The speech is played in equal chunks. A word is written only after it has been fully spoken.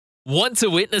Want to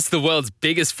witness the world's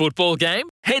biggest football game?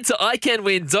 Head to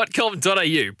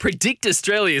iCanWin.com.au, predict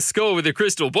Australia's score with a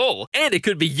crystal ball, and it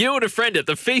could be you and a friend at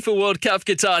the FIFA World Cup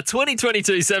Qatar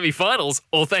 2022 semi-finals,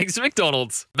 all thanks to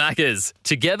McDonald's. Maccas,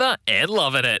 together and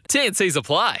loving it. TNCs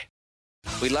apply.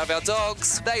 We love our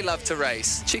dogs, they love to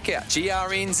race. Check out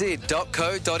grnz.co.nz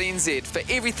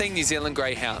for everything New Zealand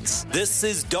Greyhounds. This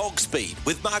is Dog Speed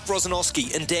with Mark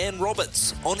Rosanowski and Dan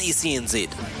Roberts on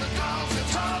SENZ.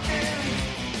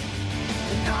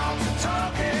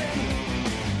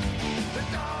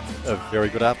 A very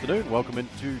good afternoon. Welcome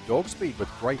into Dog Speed with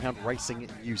Greyhound Racing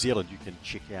New Zealand. You can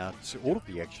check out all of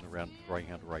the action around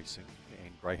greyhound racing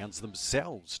and greyhounds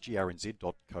themselves,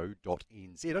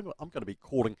 grnz.co.nz. I'm going to be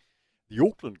calling the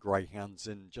Auckland Greyhounds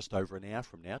in just over an hour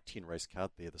from now. 10 race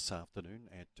card there this afternoon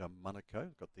at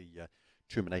Manukau. Got the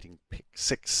terminating pick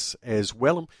 6 as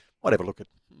well. And might have a look at,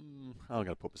 I'm going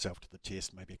to put myself to the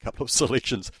test, maybe a couple of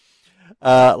selections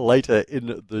later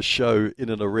in the show in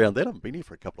and around that. I haven't been here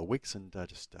for a couple of weeks and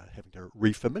just having to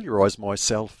refamiliarise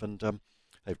myself and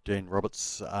have Dan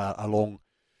Roberts along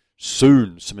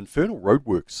soon. Some infernal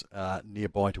roadworks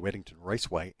nearby to Addington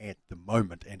Raceway at the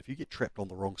moment, and if you get trapped on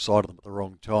the wrong side of them at the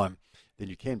wrong time, then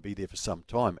you can be there for some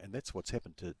time, and that's what's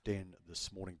happened to Dan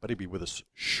this morning, but he'll be with us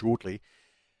shortly.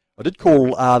 I did call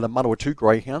the Manawatu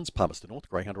Greyhounds, Palmerston North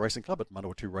Greyhound Racing Club at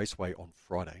Manawatu Raceway on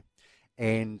Friday,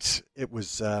 and it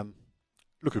was a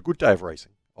good day of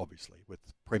racing, obviously,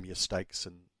 with Premier Stakes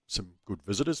and some good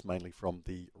visitors, mainly from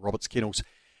the Roberts Kennels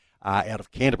out of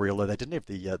Canterbury, although they didn't have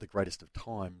the greatest of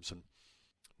times. And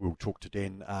we'll talk to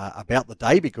Dan about the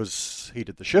day because he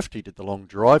did the shift, he did the long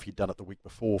drive, he'd done it the week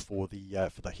before for the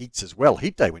heats as well.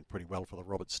 Heat day went pretty well for the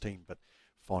Roberts team, but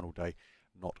final day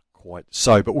not quite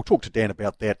so. But we'll talk to Dan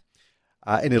about that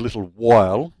in a little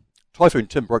while. Typhoon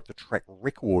Tim broke the track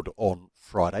record on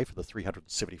Friday for the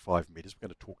 375 metres. We're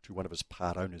going to talk to one of his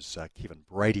part owners, Kevin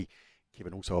Brady.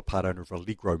 Kevin, also a part owner of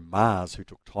Allegro Mars, who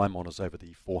took time honours over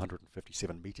the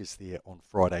 457 metres there on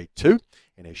Friday too,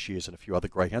 and has shares in a few other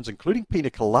greyhounds, including Pina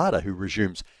Colada, who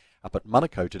resumes up at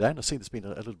Manukau today. And I see there's been a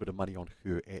little bit of money on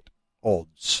her at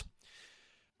odds.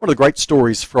 One of the great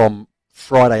stories from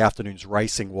Friday afternoon's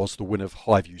racing was the win of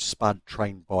Highview Spud,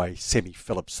 trained by Sammy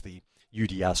Phillips, the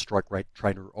UDR strike rate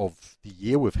trainer of the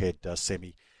year. We've had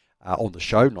Sammy on the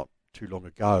show not too long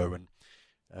ago, and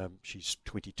she's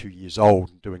 22 years old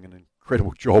and doing an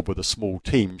incredible job with a small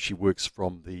team. She works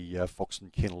from the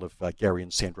Foxton Kennel of Gary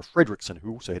and Sandra Fredrickson,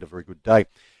 who also had a very good day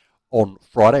on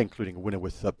Friday, including a winner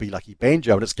with Be Lucky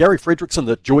Banjo. And it's Gary Fredrickson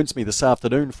that joins me this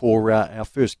afternoon for our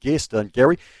first guest. And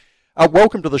Gary,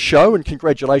 welcome to the show and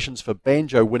congratulations for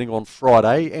Banjo winning on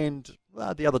Friday, and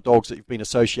the other dogs that you've been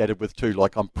associated with too.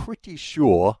 Like, I'm pretty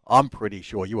sure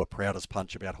you were proud as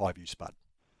punch about Highview Spud.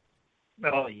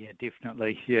 Oh yeah,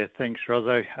 definitely. Yeah, thanks,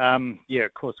 Rozo. Yeah,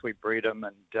 of course we bred him,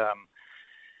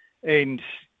 and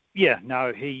yeah,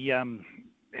 no, he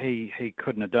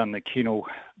couldn't have done the kennel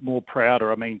more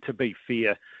prouder. I mean, to be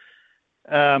fair,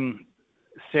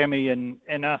 Sammy and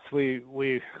us,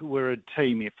 we're a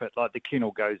team effort. Like, the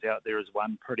kennel goes out there as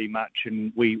one pretty much,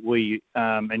 and we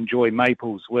enjoy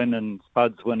Maple's win and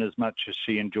Spud's win as much as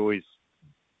she enjoys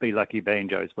Be Lucky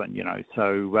Banjo's win, you know.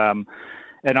 So,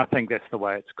 and I think that's the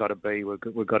way it's got to be.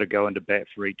 We've got to go into bat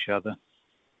for each other.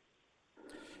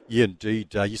 Yeah,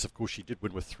 indeed. Yes, of course, she did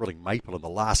win with Thrilling Maple in the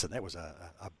last, and that was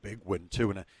a big win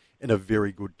too, in a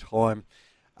very good time.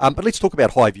 But let's talk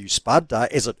about Highview Spud.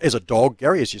 As a dog,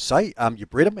 Gary, as you say, you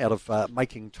bred him out of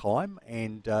making time,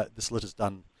 and this litter's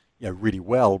done really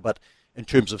well. But in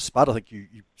terms of Spud, I think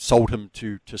you sold him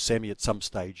to Sammy at some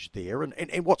stage there.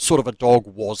 And what sort of a dog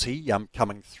was he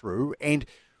coming through? And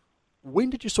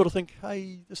when did you sort of think,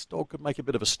 hey, this dog could make a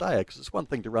bit of a stayer? Because it's one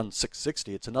thing to run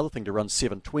 660, it's another thing to run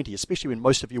 720, especially when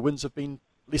most of your wins have been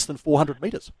less than 400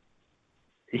 metres.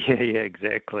 Yeah,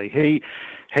 exactly.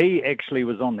 He actually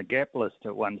was on the gap list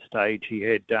at one stage. He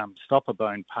had stopper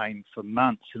bone pain for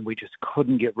months, and we just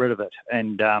couldn't get rid of it.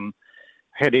 And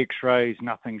had X-rays,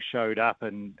 nothing showed up,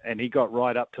 and he got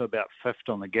right up to about fifth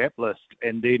on the gap list.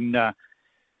 And then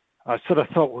I sort of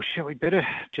thought, well, shall we better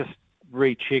just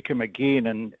recheck him again?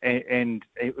 And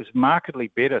it was markedly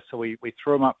better. So we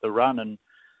threw him up the run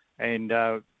and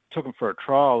took him for a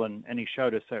trial, and he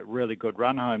showed us that really good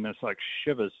run home. And it's like,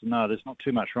 shivers, no, there's not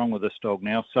too much wrong with this dog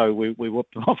now. So we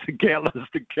whooped him off the gap list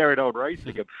and carried on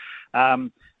racing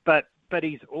him. But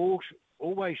he's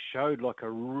always showed like a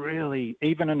really,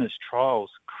 even in his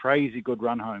trials, crazy good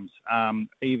run homes. And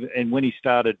when we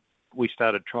started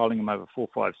trialling him over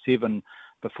 457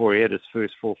 before he had his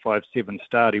first 457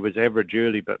 start. He was average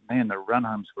early, but man, the run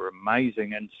homes were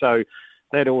amazing. And so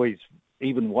that always,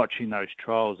 even watching those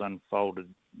trials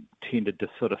unfolded, tended to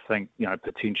sort of think,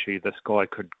 potentially this guy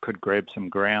could grab some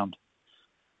ground.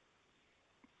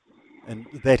 And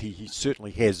that he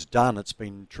certainly has done. It's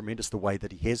been tremendous the way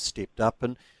that he has stepped up.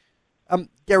 And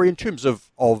Gary, in terms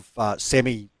of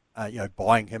Sammy,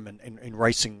 buying him and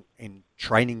racing and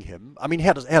training him, I mean,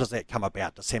 how does that come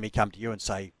about? Does Sammy come to you and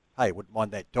say, "Hey, wouldn't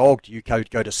mind that dog"? Do you go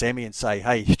to Sammy and say,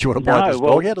 "Hey, do you want to buy this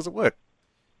dog?" How does it work?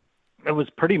 It was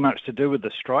pretty much to do with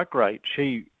the strike rate.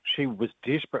 She was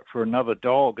desperate for another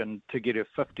dog and to get her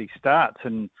 50 starts,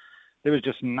 and there was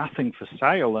just nothing for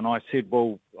sale. And I said,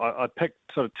 well, I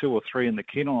picked sort of 2 or 3 in the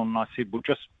kennel, and I said, well,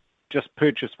 just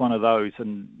purchase one of those,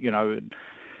 and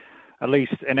at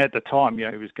least. And at the time, he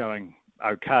was going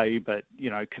okay, but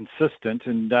consistent.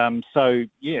 And so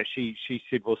she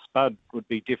said, well, Spud would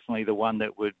be definitely the one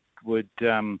that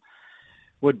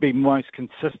would be most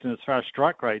consistent as far as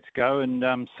strike rates go,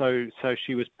 and so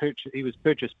he was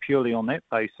purchased purely on that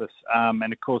basis,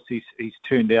 and of course he's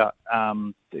turned out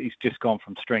he's just gone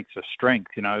from strength to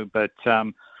strength, but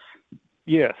so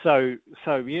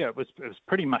it was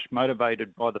pretty much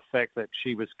motivated by the fact that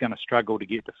she was going to struggle to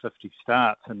get to 50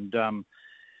 starts, and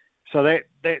so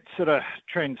that sort of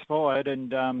transpired,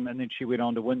 and then she went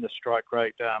on to win the strike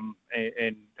rate,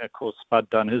 and of course Spud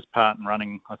done his part in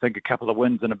running, I think, a couple of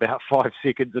wins in about 5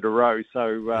 seconds in a row.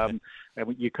 So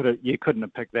you couldn't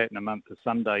have picked that in a month of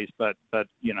Sundays, but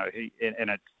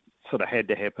it sort of had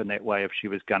to happen that way if she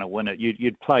was going to win it.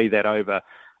 You'd play that over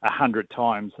 100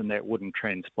 times and that wouldn't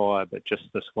transpire, but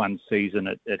just this one season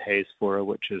it has for her,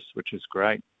 which is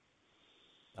great.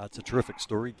 It's a terrific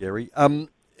story, Gary.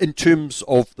 In terms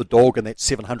of the dog and that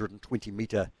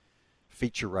 720-metre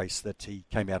feature race that he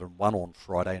came out and won on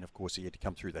Friday, and of course he had to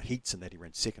come through the heats and that he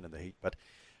ran second in the heat, but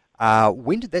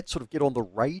when did that sort of get on the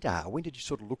radar? When did you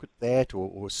sort of look at that,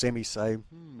 or Sammy say,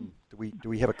 do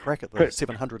we have a crack at the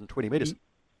 720 metres?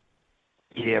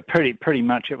 Yeah, pretty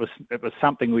much. It was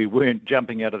something we weren't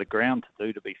jumping out of the ground to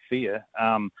do, to be fair,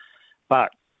 but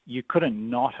you couldn't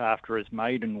not after his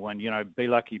maiden one. Be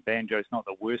Lucky Banjo's not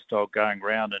the worst dog going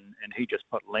round, and he just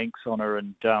put lengths on her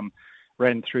and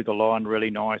ran through the line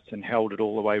really nice and held it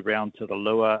all the way round to the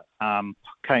lure,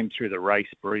 came through the race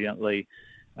brilliantly.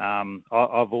 I've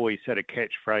always had a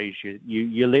catchphrase,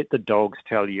 you let the dogs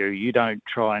tell you, you don't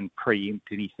try and preempt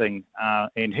anything,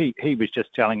 and he was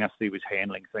just telling us he was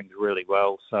handling things really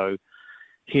well, so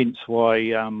hence why,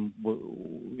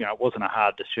 it wasn't a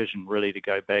hard decision really to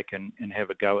go back and have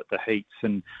a go at the heats.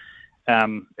 And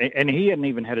he hadn't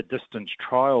even had a distance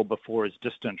trial before his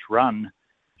distance run.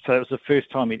 So it was the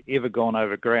first time he'd ever gone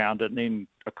over ground. And then,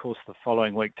 of course, the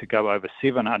following week to go over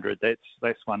 700,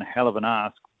 that's one hell of an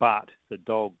ask. But the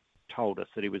dog told us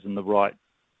that he was in the right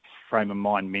frame of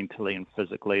mind mentally and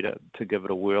physically to give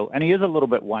it a whirl. And he is a little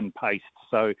bit one-paced.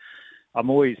 So I'm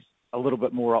always a little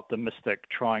bit more optimistic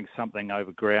trying something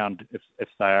over ground if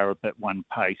they are a bit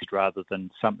one-paced rather than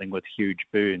something with huge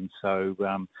burns. So,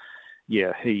 he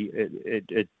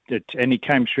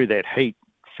came through that heat.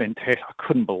 Fantastic. I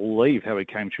couldn't believe how he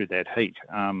came through that heat.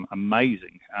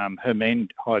 Amazing. Him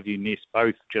and Highview Nest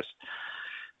both just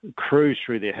cruised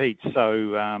through their heat.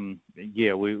 So,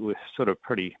 we were sort of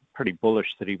pretty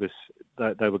bullish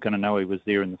that they were going to know he was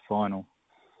there in the final.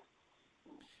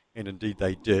 And indeed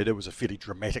they did. It was a fairly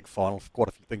dramatic final. Quite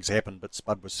a few things happened, but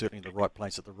Spud was certainly in the right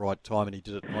place at the right time, and he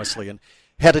did it nicely. And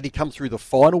how did he come through the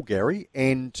final, Gary?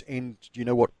 And do you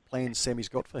know what plans Sammy's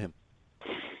got for him?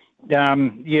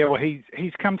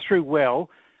 He's come through well.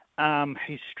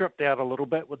 He's stripped out a little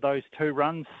bit with those 2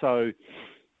 runs. So,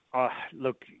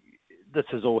 look, this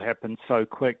has all happened so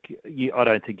quick. I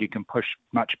don't think you can push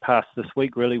much past this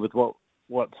week, really, with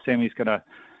what Sammy's going to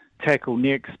tackle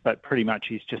next, but pretty much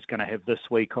he's just going to have this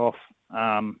week off.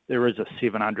 There is a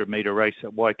 700-metre race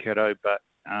at Waikato, but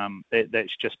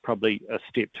that's just probably a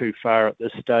step too far at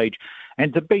this stage.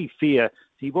 And to be fair,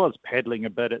 he was paddling a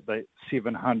bit at the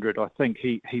 700. I think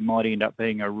he might end up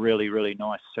being a really, really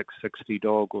nice 660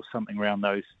 dog or something around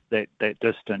that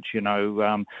distance.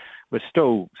 We're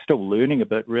still learning a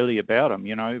bit really about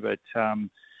him, but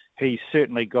he's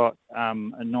certainly got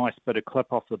a nice bit of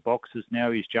clip off the boxes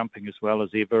now. He's jumping as well as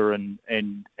ever, and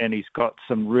he's got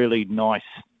some really nice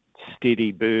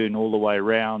steady burn all the way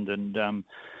around. And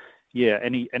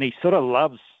and he sort of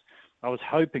loves. I was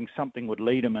hoping something would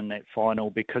lead him in that final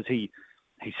because he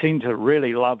seemed to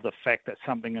really love the fact that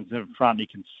something is in front. He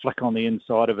can flick on the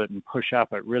inside of it and push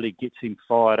up. It really gets him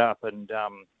fired up, and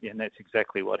that's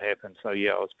exactly what happened. So,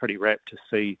 I was pretty rapt to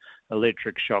see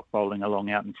Electric Shock bowling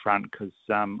along out in front because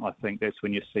I think that's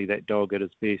when you see that dog at his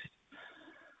best.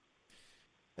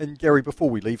 And, Gary,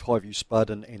 before we leave Highview Spud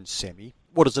and Sammy,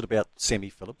 what is it about Sammy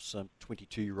Phillips, a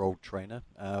 22-year-old trainer,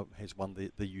 has won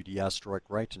the UDR strike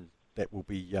rate and that will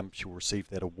be she'll receive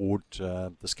that award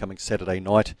this coming Saturday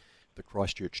night at the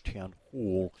Christchurch Town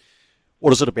Hall.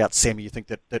 What is it about Sammy you think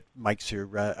that makes her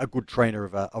a good trainer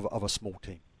of a small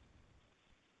team?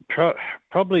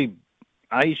 Probably,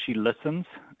 she listens,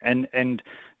 and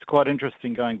it's quite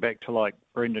interesting going back to like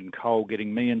Brendan Cole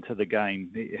getting me into the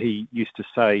game. He used to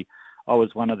say I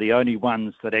was one of the only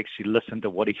ones that actually listened to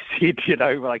what he said,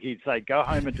 like he'd say, go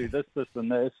home and do this, this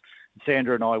and this.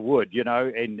 Sandra and I would,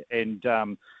 and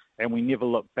we never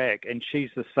look back. And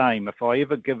she's the same. If I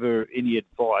ever give her any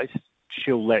advice,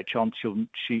 she'll latch on.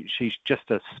 She's just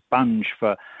a sponge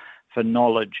for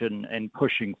knowledge and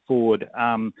pushing forward.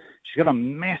 She's got a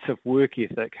massive work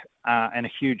ethic and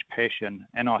a huge passion.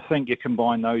 And I think you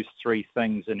combine those three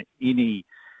things in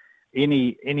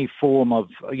any form of,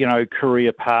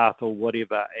 career path or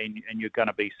whatever, and you're going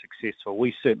to be successful.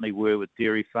 We certainly were with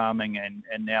dairy farming and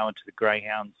now into the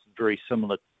greyhounds, very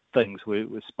similar things. We're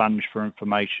sponge for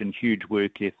information, huge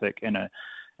work ethic and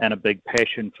a big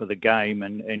passion for the game,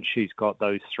 and she's got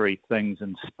those three things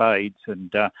in spades.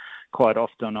 And quite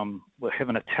often we're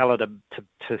having to tell her to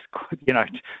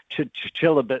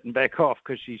chill a bit and back off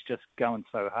because she's just going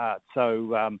so hard.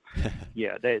 So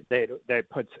that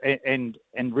puts and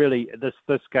really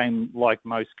this game, like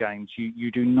most games,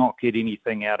 you do not get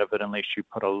anything out of it unless you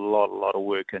put a lot of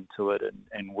work into it,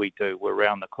 and we do. We're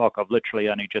around the clock. I've literally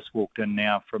only just walked in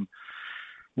now from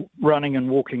running and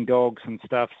walking dogs and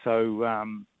stuff. So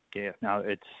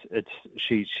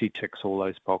she ticks all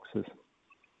those boxes.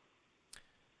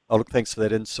 Oh, look, thanks for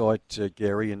that insight,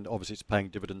 Gary, and obviously it's paying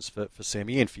dividends for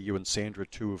Sammy and for you and Sandra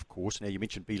too, of course. Now, you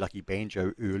mentioned Be Lucky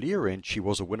Banjo earlier, and she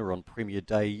was a winner on Premier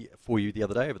Day for you the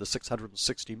other day over the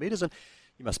 660 metres, and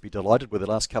you must be delighted with the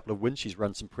last couple of wins. She's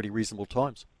run some pretty reasonable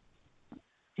times.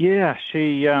 Yeah,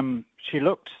 she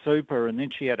looked super, and then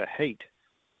she had a heat,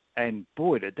 and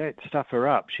boy, did that stuff her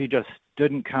up. She just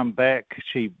didn't come back.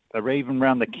 Even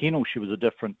around the kennel, she was a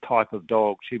different type of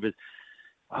dog. She was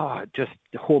just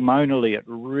hormonally, it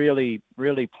really,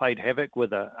 really played havoc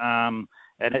with her.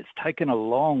 And it's taken a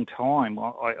long time.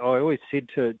 I always said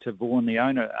to Vaughan, the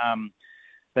owner,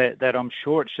 that I'm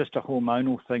sure it's just a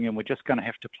hormonal thing and we're just going to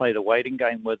have to play the waiting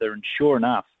game with her. And sure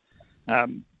enough,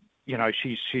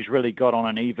 she's really got on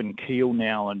an even keel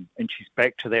now, and she's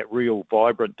back to that real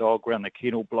vibrant dog around the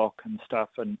kennel block and stuff.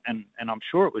 And I'm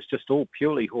sure it was just all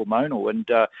purely hormonal.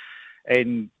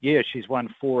 And she's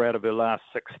won 4 out of her last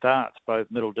 6 starts, both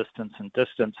middle distance and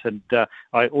distance. And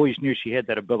I always knew she had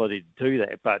that ability to do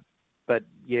that. But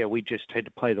we just had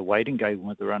to play the waiting game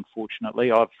with her,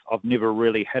 unfortunately. I've never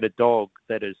really had a dog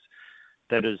that is.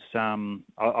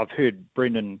 I've heard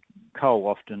Brendan Cole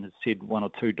often has said 1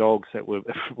 or 2 dogs that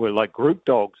were like group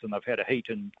dogs, and they've had a heat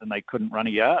and they couldn't run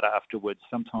a yard afterwards.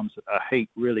 Sometimes a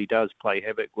heat really does play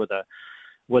havoc with a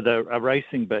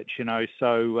racing bitch,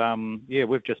 So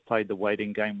we've just played the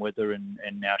waiting game with her, and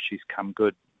now she's come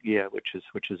good, which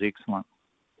is excellent.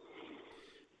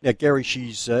 Now, Gary,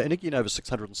 she's in again over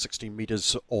 660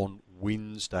 metres on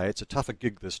Wednesday. It's a tougher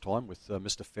gig this time with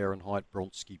Mr. Fahrenheit,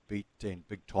 Bronski Beat and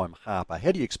Big Time Harper.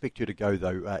 How do you expect her to go,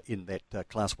 though, in that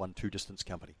Class 1-2 distance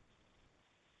company?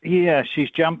 Yeah, she's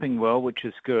jumping well, which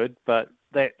is good, but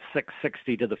that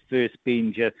 660 to the first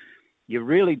bend, you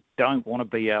really don't want to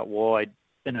be out wide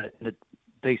in a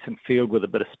decent field with a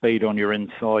bit of speed on your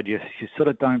inside. You sort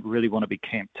of don't really want to be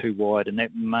camped too wide, and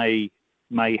that may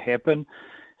happen.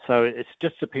 So it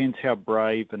just depends how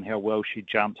brave and how well she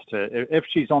jumps to. If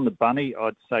she's on the bunny,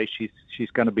 I'd say she's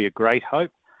going to be a great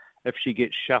hope. If she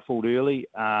gets shuffled early,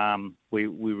 we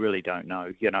really don't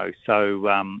know, So,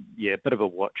 a bit of a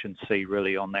watch and see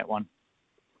really on that one.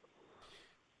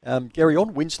 Gary,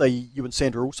 on Wednesday, you and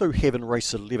Sandra also have in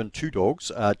race 11 2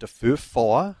 dogs. Defer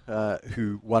Fire,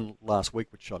 who won last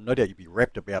week, which no doubt you'd be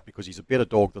rapt about because he's a better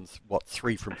dog than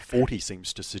 3 from 40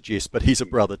 seems to suggest. But he's a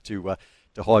brother to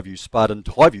Highview Spud and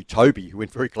Highview Toby, who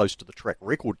went very close to the track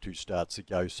record 2 starts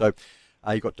ago. So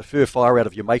you've got Defer Fire out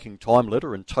of your Making Time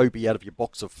litter and Toby out of your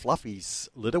Box of Fluffies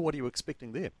litter. What are you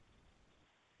expecting there?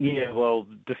 Yeah, well,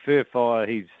 Defer Fire,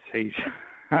 he's he's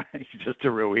just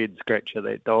a real head scratcher,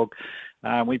 that dog.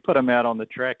 We put him out on the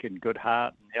track in good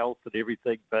heart and health and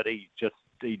everything, but he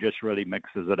just really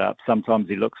mixes it up. Sometimes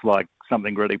he looks like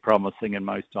something really promising, and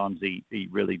most times he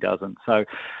really doesn't. So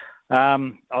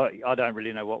I don't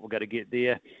really know what we're going to get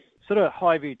there. Sort of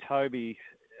Highview Toby,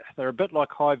 they're a bit like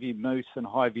Highview Moose and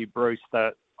Highview Bruce.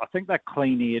 I think they're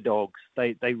clean air dogs.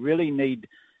 They really need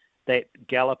that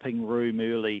galloping room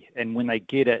early, and when they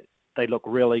get it, they look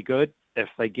really good. If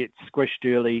they get squished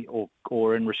early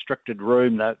or in restricted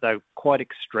room, they're quite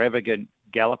extravagant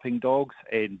galloping dogs.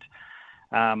 And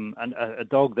a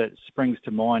dog that springs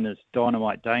to mind is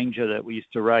Dynamite Danger that we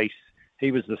used to race.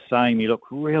 he was the same. He looked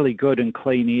really good in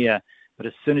clean air, but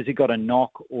as soon as he got a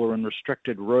knock or in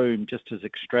restricted room, just his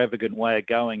extravagant way of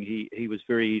going, he was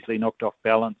very easily knocked off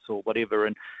balance or whatever.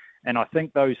 And I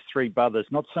think those three brothers,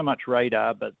 not so much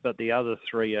Radar, but the other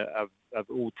three are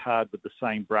all tarred with the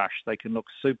same brush. They can look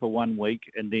super 1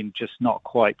 week and then just not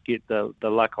quite get the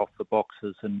luck off the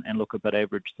boxes and look a bit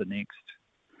average the next.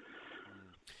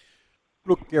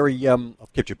 Look, Gary,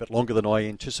 I've kept you a bit longer than I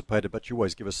anticipated, but you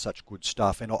always give us such good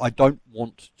stuff. And I don't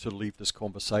want to leave this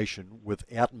conversation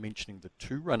without mentioning the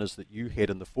two runners that you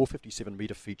had in the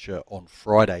 457-metre feature on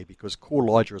Friday, because Core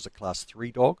Elijah is a Class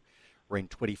 3 dog, ran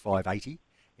 25.80,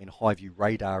 and Highview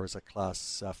Radar is a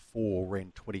Class 4,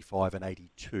 ran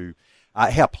 25.82.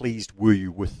 How pleased were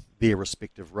you with their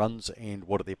respective runs, and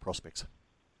what are their prospects?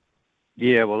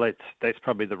 Yeah, well, that's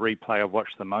probably the replay I've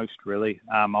watched the most, really.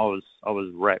 I was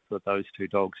wrapped with those two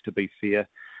dogs, to be fair.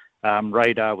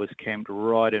 Radar was camped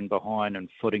right in behind and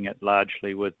footing it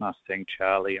largely with Mustang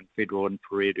Charlie and Federal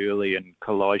Infrared early, and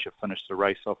Kalijah finished the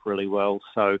race off really well.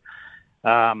 So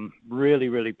really,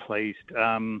 really pleased.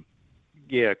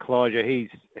 Kalijah,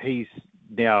 he's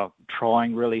now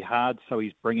trying really hard, so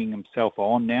he's bringing himself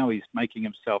on now. He's making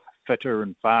himself fitter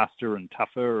and faster and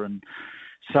tougher and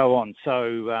so on.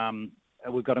 So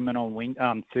we've got him in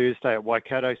on Thursday at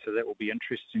Waikato, so that will be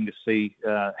interesting to see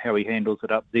how he handles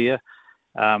it up there.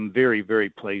 Very, very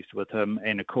pleased with him.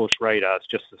 And, of course, Radar's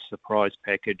just a surprise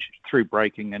package through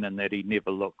breaking in, and that he never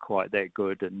looked quite that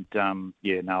good. And,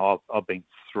 I've been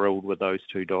thrilled with those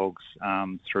two dogs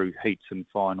through heats and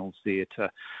finals there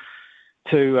to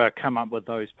come up with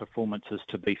those performances,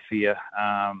 to be fair.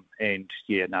 I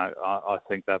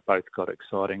think they've both got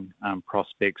exciting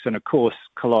prospects. And, of course,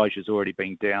 Kalijah's already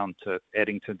been down to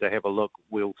Addington to have a look.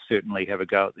 We'll certainly have a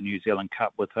go at the New Zealand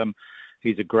Cup with him.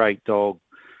 He's a great dog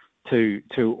to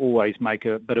always make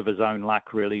a bit of his own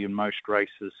luck, really, in most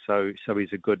races. So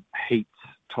he's a good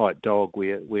heat-type dog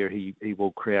where he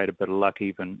will create a bit of luck,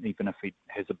 even if he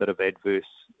has a bit of adverse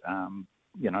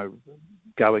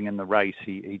going in the race,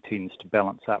 he tends to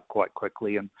balance up quite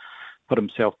quickly and put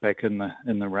himself back in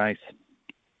the race.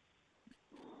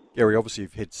 Gary, obviously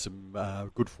you've had some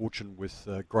good fortune with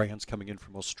greyhounds coming in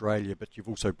from Australia, but you've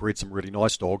also bred some really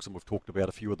nice dogs, and we've talked about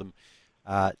a few of them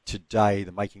today,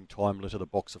 the Making Time litter, the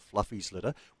Box of Fluffies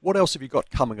litter. What else have you got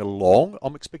coming along?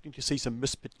 I'm expecting to see some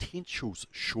Miss Potentials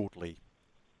shortly.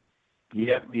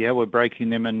 Yeah, we're breaking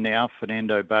them in now,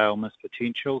 Fernando Bale Miss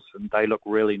Potentials, and they look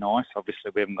really nice.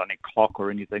 Obviously, we haven't got any clock or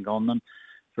anything on them.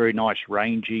 Very nice,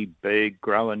 rangy, big,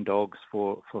 growing dogs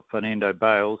for Fernando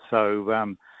Bale.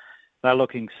 So they're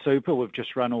looking super. We've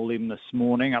just run all them this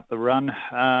morning up the run.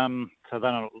 So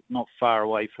they're not far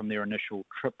away from their initial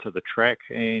trip to the track.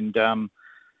 And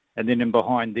then in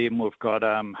behind them, we've got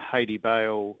Haiti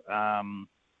Bale,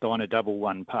 Dinah Double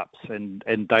One pups, and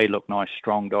they look nice,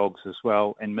 strong dogs as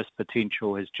well. And Miss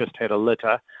Potential has just had a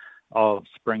litter of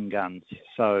spring guns.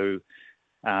 So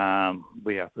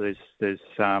there's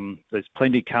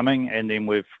plenty coming, and then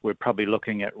we're probably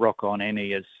looking at Rock On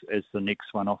Annie as the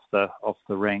next one off the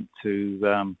rank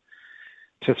to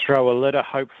throw a litter,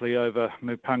 hopefully over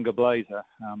Mupunga Blazer.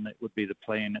 That would be the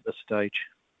plan at this stage.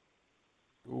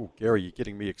 Oh, Gary, you're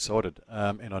getting me excited,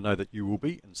 and I know that you will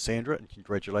be, and Sandra, and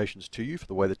congratulations to you for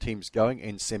the way the team's going,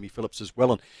 and Sammy Phillips as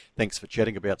well, and thanks for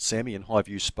chatting about Sammy and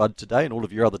Highview Spud today, and all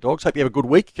of your other dogs. Hope you have a good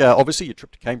week. Obviously, your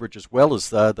trip to Cambridge as well as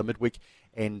the midweek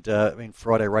and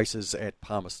Friday races at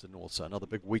Palmerston also. Another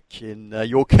big week in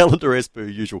your calendar as per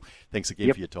usual. Thanks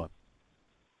again for your time.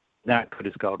 No, good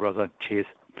as gold, Rosso. Cheers.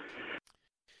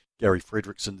 Gary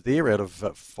Fredrickson there out of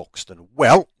Foxton.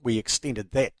 Well, we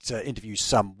extended that interview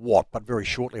somewhat, but very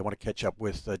shortly I want to catch up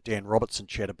with Dan Robertson,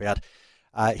 chat about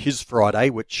his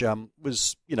Friday, which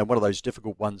was one of those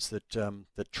difficult ones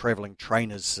that travelling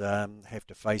trainers have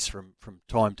to face from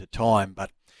time to time, but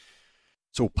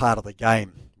it's all part of the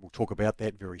game. We'll talk about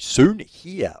that very soon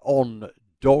here on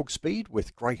Dog Speed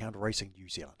with Greyhound Racing New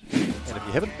Zealand. And if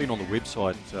you haven't been on the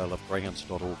website,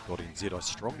 lovegreyhounds.org.nz, I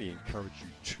strongly encourage you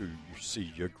to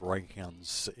see your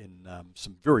greyhounds in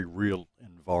some very real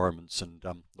environments. And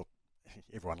look,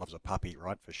 everyone loves a puppy,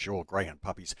 right? For sure, greyhound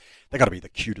puppies, they've got to be the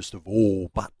cutest of all,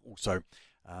 but also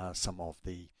some of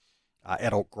the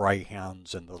adult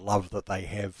greyhounds and the love that they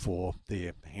have for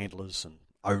their handlers and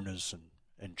owners and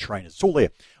trainers. It's all there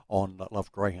on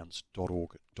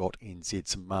lovegreyhounds.org.nz.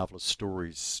 Some marvellous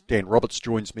stories. Dan Roberts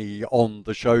joins me on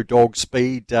the show, Dog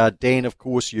Speed. Dan, of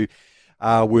course, you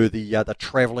were the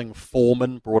travelling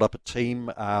foreman, brought up a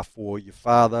team for your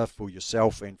father, for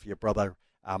yourself, and for your brother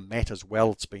Matt as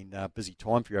well. It's been a busy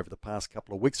time for you over the past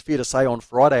couple of weeks. Fair to say on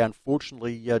Friday,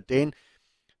 unfortunately, Dan,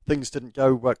 things didn't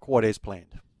go quite as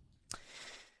planned.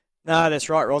 No, that's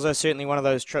right, Rosso. Certainly one of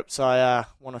those trips I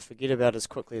want to forget about as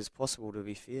quickly as possible, to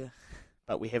be fair.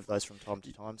 But we have those from time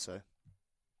to time, so...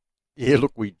 Yeah,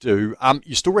 look, we do.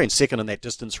 You still ran second in that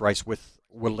distance race with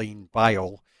Willeen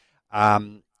Bale.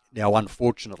 Now,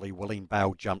 unfortunately, Willeen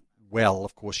Bale jumped well.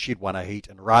 Of course, she'd won a heat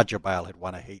and Raja Bale had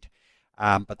won a heat.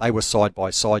 But they were side by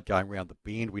side going round the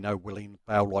bend. We know Willeen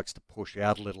Bale likes to push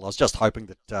out a little. I was just hoping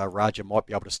that Raja might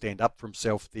be able to stand up for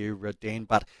himself there, Dan.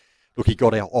 But look, he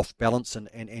got out off balance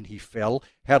and he fell.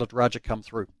 How did Raja come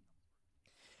through?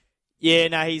 Yeah,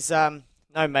 no, he's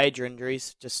no major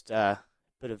injuries, just a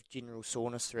bit of general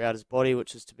soreness throughout his body,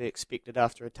 which is to be expected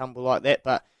after a tumble like that.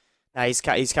 But no, he's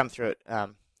come through it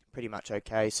pretty much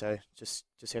okay. So just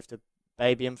have to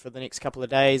baby him for the next couple of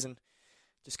days and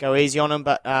just go easy on him.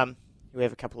 But we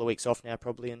have a couple of weeks off now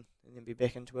probably and then be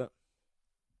back into it.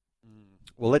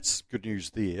 Well, that's good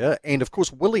news there. And, of course,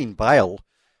 Willeen Bale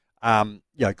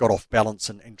got off balance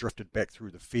and drifted back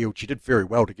through the field. She did very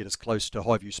well to get as close to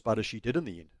Highview Spud as she did in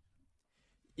the end.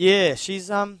 Yeah, she's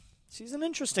an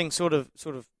interesting sort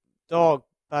of dog,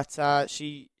 but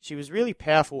she was really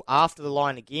powerful after the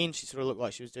line again. She sort of looked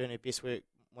like she was doing her best work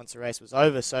once the race was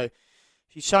over. So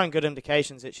she's showing good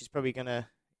indications that she's probably going to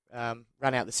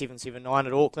run out the 7.79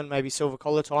 at Auckland, maybe silver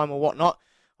collar time or whatnot.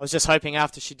 I was just hoping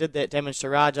after she did that damage to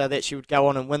Raja that she would go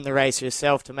on and win the race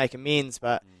herself to make amends,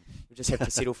 but we'll just have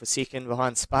to settle for second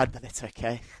behind Spud, but that's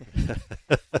okay.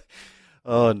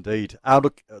 Oh, indeed.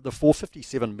 Look, the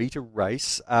 457 metre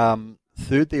race,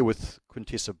 third there with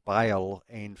Quintessa Bale,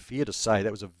 and fair to say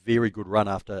that was a very good run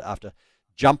after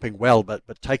jumping well, but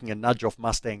taking a nudge off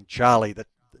Mustang Charlie, that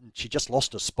she just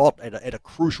lost a spot at a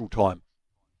crucial time.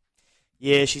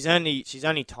 Yeah, she's only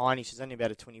tiny. She's only about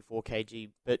a 24 kg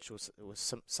bitch, or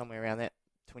somewhere around that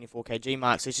 24 kg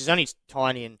mark. So she's only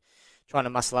tiny, and trying to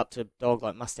muscle up to a dog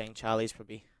like Mustang Charlie is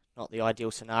probably not the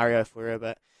ideal scenario for her.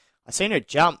 But I seen her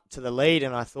jump to the lead,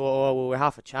 and I thought, oh, well, we're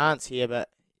half a chance here. But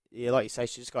yeah, like you say,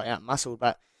 she just got out muscled.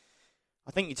 But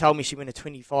I think you told me she went a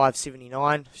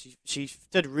 25.79. She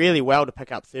did really well to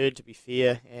pick up third, to be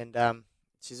fair, and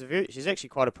she's actually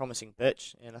quite a promising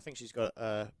bitch, and I think she's got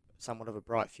somewhat of a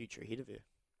bright future ahead of her.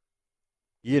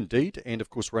 Yeah, indeed, and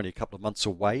of course we're only a couple of months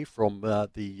away from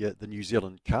the New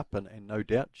Zealand Cup, and no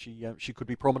doubt she could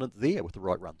be prominent there with the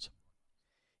right runs.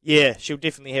 Yeah, she'll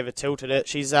definitely have a tilt at it.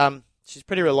 She's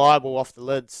pretty reliable off the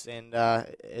lids, and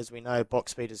as we know,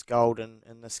 box speed is gold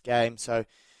in this game. So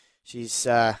she's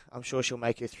I'm sure she'll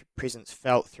make her presence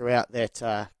felt throughout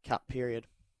that Cup period.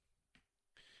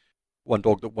 One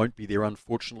dog that won't be there,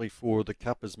 unfortunately, for the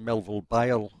Cup is Melville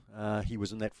Bale. He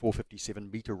was in that 457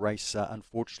 metre race,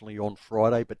 unfortunately, on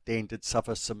Friday, but Dan did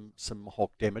suffer some hock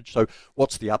damage. So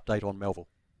what's the update on Melville?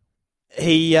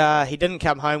 He didn't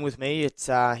come home with me.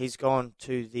 He's gone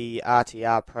to the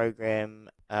RTR program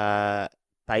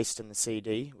based in the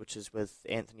CD, which is with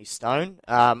Anthony Stone.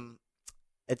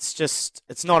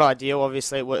 It's not ideal,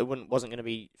 obviously. It wasn't going to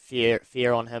be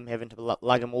fair on him having to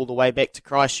lug him all the way back to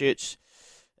Christchurch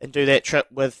and do that trip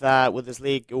with his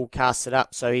leg all casted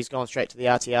up. So he's gone straight to the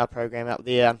RTR program up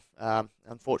there.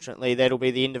 Unfortunately, that'll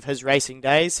be the end of his racing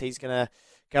days. He's going to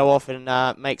go off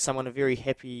and make someone a very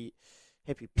happy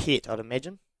pet, I'd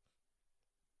imagine.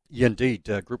 Yeah, indeed.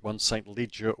 Group 1 St.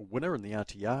 Ledger winner in the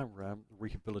RTR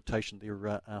rehabilitation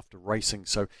there after racing.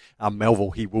 So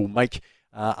Melville, he will make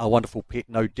a wonderful pet,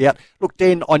 no doubt. Look,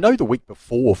 Dan, I know the week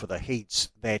before for the heats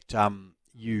that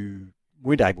you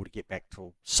weren't able to get back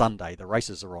till Sunday. The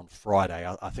races are on Friday.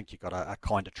 I think you got a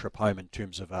kind of trip home in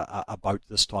terms of a boat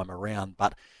this time around.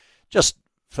 But just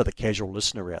for the casual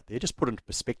listener out there, just put into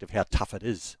perspective how tough it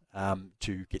is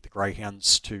to get the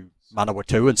greyhounds to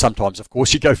Manawatu, and sometimes, of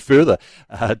course, you go further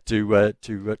to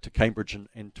Cambridge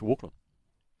and to Auckland.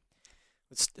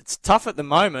 It's tough at the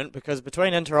moment because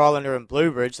between Inter-Islander and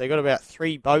Bluebridge, they got about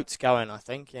 3 boats going, I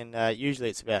think, and usually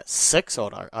it's about 6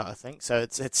 odd, I think. So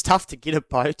it's tough to get a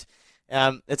boat.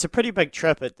 It's a pretty big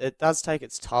trip. It does take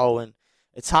its toll, and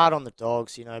it's hard on the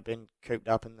dogs. Been cooped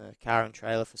up in the car and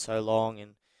trailer for so long,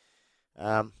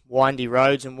 and windy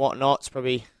roads and whatnot. It's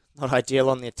probably not ideal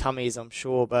on their tummies, I'm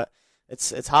sure, but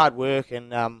it's hard work,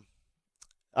 and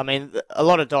I mean, a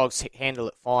lot of dogs handle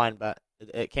it fine, but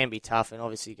it can be tough, and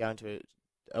obviously going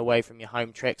away from your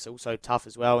home track's also tough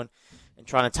as well, and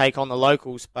trying to take on the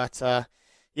locals. But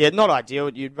yeah, not ideal.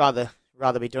 You'd rather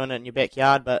be doing it in your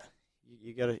backyard, but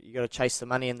you got to chase the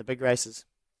money in the big races.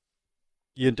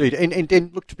 Yeah, indeed. And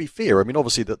then, look, to be fair, I mean,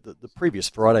 obviously the previous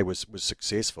Friday was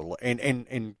successful,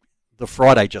 and the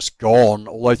Friday just gone,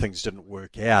 although things didn't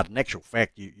work out. In actual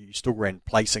fact, you still ran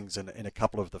placings in a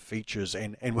couple of the features,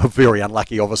 and were very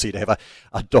unlucky, obviously, to have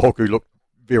a dog who looked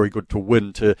very good to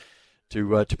win to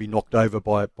to be knocked over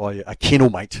by a kennel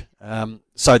mate.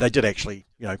 So they did actually,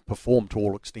 perform to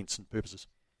all extents and purposes.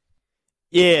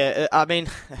 Yeah, I mean,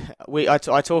 I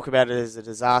talk about it as a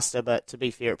disaster, but to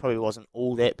be fair, it probably wasn't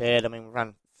all that bad. I mean, we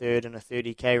run third in a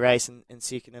 30k race and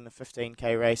second in a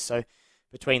 15k race, so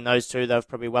between those two, they've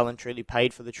probably well and truly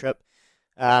paid for the trip.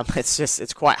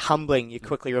 It's quite humbling. You're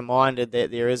quickly reminded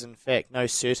that there is, in fact, no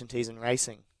certainties in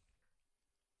racing.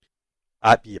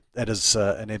 Yeah, that is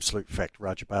an absolute fact.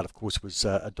 Raja Bhatt, of course, was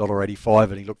 $1.85,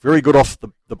 and he looked very good off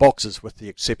the boxes, with the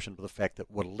exception of the fact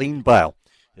that Wallene Bale,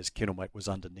 his kennel mate, was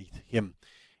underneath him.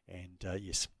 And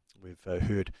yes, we've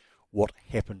heard what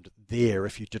happened there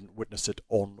if you didn't witness it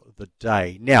on the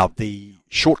day. Now, the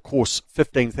short course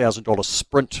 $15,000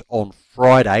 sprint on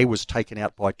Friday was taken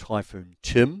out by Typhoon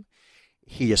Tim.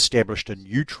 He established a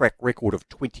new track record of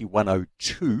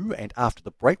 21:02, and after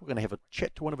the break we're going to have a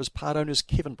chat to one of his part owners,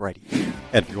 Kevin Brady.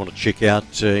 And if you want to check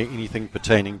out anything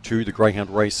pertaining to the greyhound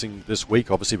racing this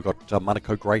week, obviously we've got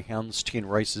Manukau Greyhounds, 10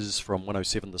 races from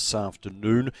 1:07 this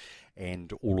afternoon,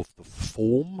 and all of the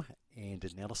form and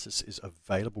analysis is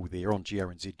available there on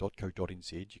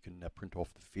grnz.co.nz. You can print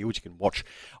off the field. You can watch,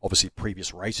 obviously,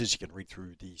 previous races. You can read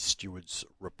through the stewards'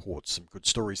 reports. Some good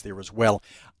stories there as well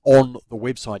on the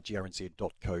website,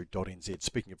 grnz.co.nz.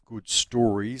 Speaking of good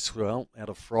stories, well, out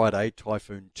of Friday,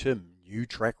 Typhoon Tim, new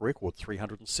track record,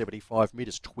 375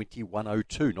 metres,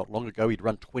 21:02. Not long ago, he'd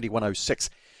run 21:06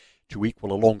 to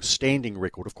equal a long-standing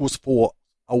record. Of course, for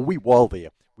a wee while there,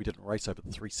 we didn't race over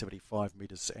the 375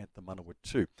 metres at the Manawa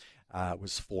 2. It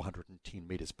was 410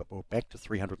 metres, but we're back to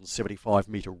 375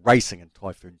 metre racing, and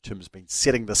Typhoon Tim's been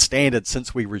setting the standard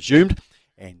since we resumed,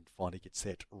 and finally gets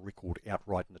that record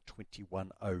outright in a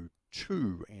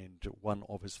 21:02. And one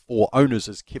of his 4 owners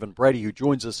is Kevin Brady, who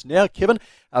joins us now. Kevin,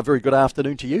 a very good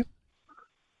afternoon to you.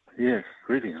 Yeah,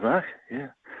 greetings, Mark.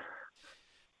 Yeah.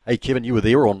 Hey, Kevin, you were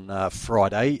there on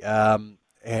Friday.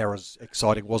 How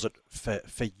exciting was it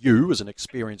for you as an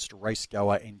experienced race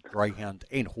goer and greyhound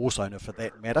and horse owner for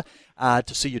that matter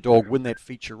to see your dog win that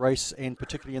feature race, and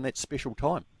particularly in that special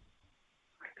time?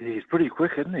 He's pretty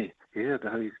quick, isn't he? Yeah,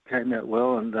 he came out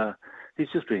well, and he's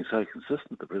just been so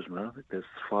consistent, the Brisbane. I think there's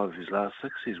 5 of his last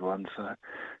 6 he's won, so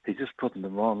he's just putting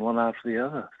them on one after the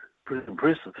other. Pretty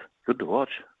impressive. Good to watch.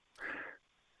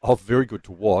 Oh, very good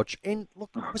to watch. And look,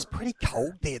 it was pretty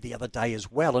cold there the other day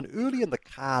as well. And early in the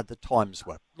card, the times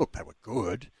were, they were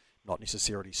good, not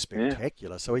necessarily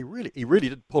spectacular. Yeah. So he really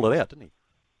did pull it out, didn't he?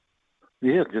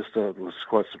 Yeah, just it was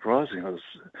quite surprising. As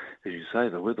you say,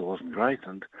 the weather wasn't great,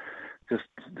 and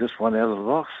just one out of the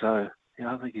box. So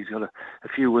I think he's got a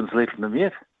few wins left in him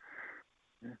yet.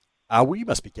 Yeah. Well, you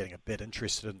must be getting a bit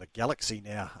interested in the Galaxy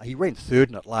now. He ran third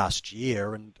in it last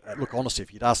year, and look, honestly,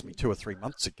 if you'd asked me 2 or 3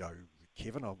 months ago,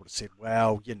 Kevin, I would have said,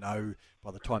 well,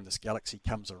 by the time this Galaxy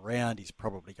comes around, he's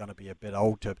probably going to be a bit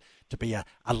old to be a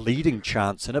leading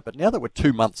chance in it. But now that we're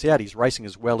 2 months out, he's racing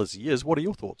as well as he is. What are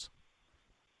your thoughts?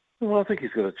 Well, I think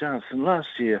he's got a chance. And last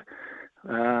year,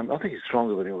 I think he's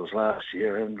stronger than he was last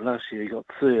year. And last year he got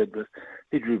third, but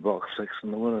he drew box 6,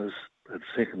 and the winners at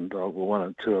second dog were 1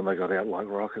 and 2, and they got out like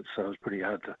rockets. So it was pretty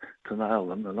hard to nail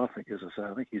them. And I think, as I say,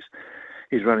 I think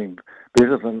he's running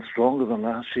better than, stronger than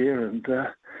last year, and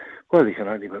well, he can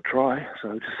only but try,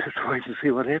 so just have to wait and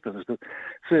see what happens. But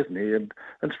certainly, and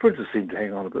sprinters seem to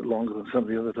hang on a bit longer than some of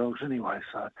the other dogs anyway,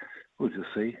 so we'll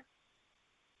just see.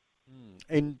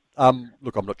 And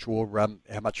look, I'm not sure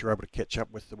how much you're able to catch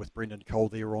up with Brendan Cole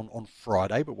there on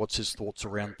Friday, but what's his thoughts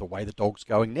around the way the dog's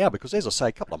going now? Because as I say,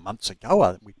 a couple of months ago,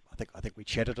 I think we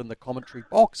chatted in the commentary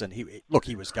box, and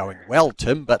he was going well,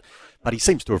 Tim, but he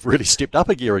seems to have really stepped up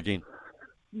a gear again.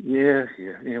 Yeah.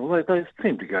 Well, they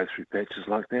seem to go through patches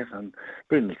like that, and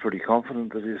Brendan's pretty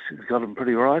confident that he's got him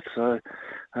pretty right. So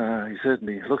he's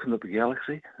certainly looking at the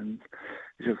Galaxy, and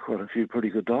he's got quite a few pretty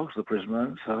good dogs, the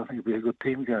Brisbane. So I think it'll be a good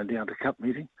team going down to Cup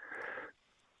meeting.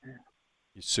 Yeah.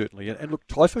 Yes, certainly. And look,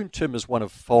 Typhoon Tim is one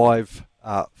of 5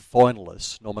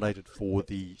 finalists nominated for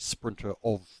the Sprinter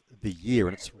of the Year,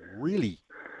 and it's really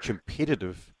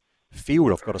competitive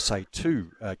field, I've got to say,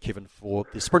 too, Kevin, for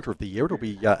the Sprinter of the Year. It'll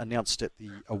be announced at the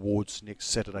awards next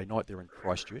Saturday night there in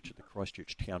Christchurch, at the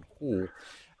Christchurch Town Hall.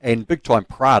 And Big Time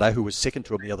Prada, who was second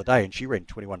to him the other day, and she ran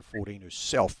 21:14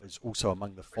 herself, is also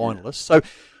among the finalists. So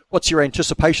what's your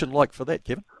anticipation like for that,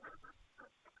 Kevin?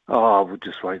 Oh, we'll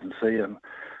just wait and see.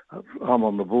 I'm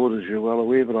on the board, as you're well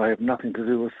aware, but I have nothing to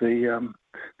do with the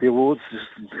awards, just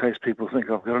in case people think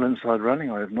I've got an inside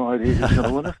running. I have no idea who's going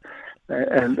to win it.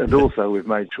 And also we've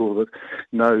made sure that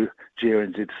no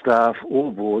GRNZ staff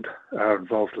or board are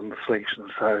involved in the selection,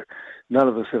 so none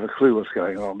of us have a clue what's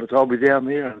going on. But I'll be down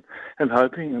there and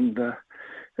hoping, and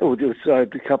we'll do a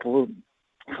couple of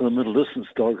for the middle distance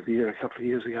dog of the year a couple of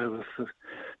years ago with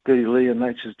Billy Lee and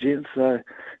Nature's Gent. So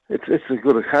it's a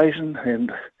good occasion,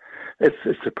 and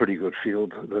it's a pretty good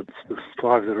field. There's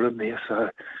 5 that are in there, so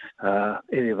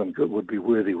any of them would be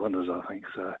worthy winners, I think.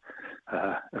 So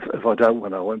if I don't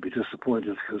win, I won't be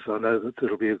disappointed because I know that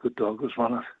it'll be a good dog that's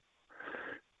won it.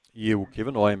 Yeah, well,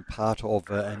 Kevin, I am part of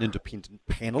an independent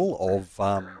panel of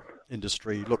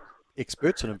industry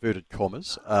experts in inverted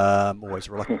commas. Always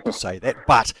reluctant to say that,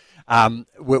 but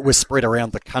we're spread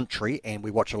around the country and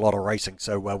we watch a lot of racing,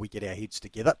 so we get our heads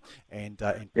together and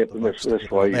yep, and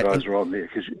that's why you guys are on there,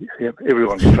 because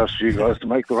everyone trusts you guys to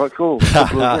make the right call.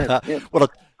 Yep. Well,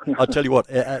 I'll tell you what,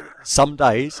 some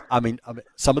days, I mean,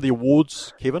 some of the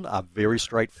awards, Kevin, are very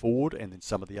straightforward, and then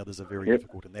some of the others are very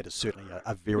difficult, and that is certainly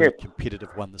a very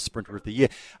competitive one, the Sprinter of the Year.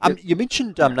 You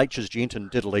mentioned Nature's Gent and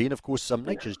Diddley, and of course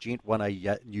Nature's Gent won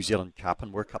a New Zealand Cup,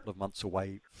 and we're a couple of months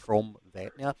away from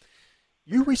that. Now,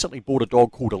 you recently bought a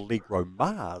dog called Allegro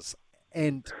Mars,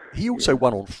 and he also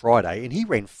won on Friday, and he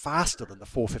ran faster than the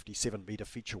 457-metre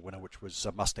feature winner, which was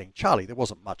Mustang Charlie. There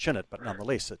wasn't much in it, but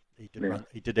nonetheless, he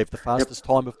did have the fastest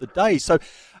time of the day. So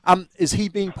is he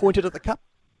being pointed at the Cup?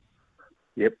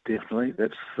 Yep, definitely.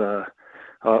 That's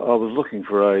I was looking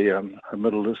for a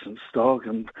middle distance dog,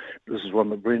 and this is one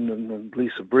that Brendan and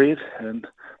Lisa bred, and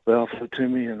they offered it to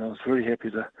me, and I was very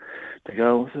happy to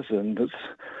go with it. And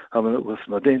I'm in it with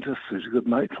my dentist, who's a good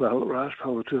mate, Lal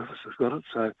Rajpal, the two of us have got it,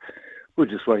 so we'll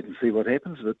just wait and see what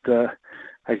happens. But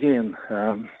again,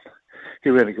 he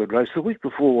ran a good race. The week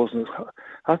before wasn't.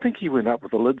 I think he went up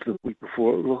with the lids the week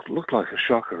before. It looked like a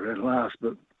shocker at last,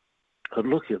 but I'd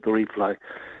look at the replay.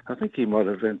 I think he might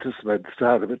have anticipated the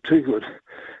start of it too good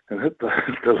and hit the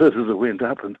lid as it went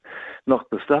up and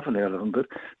knocked the stuffing out of him. But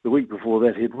the week before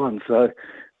that, he'd won. So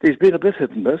he's been a bit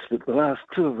hit and miss, but the last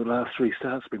 3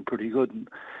 starts have been pretty good. And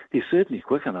he's certainly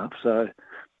quick enough. So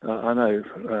I know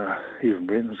even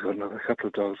Brendan's got another couple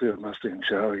of dogs there, Mustang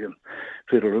Charlie and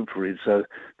Federal Infrared. So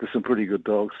there's some pretty good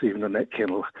dogs even in that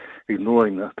kennel,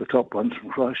 ignoring the top ones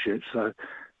from Christchurch. So,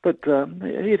 but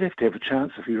he'd have to have a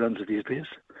chance if he runs at his best.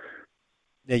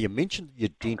 Now, you mentioned your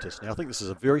dentist. Now, I think this is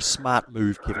a very smart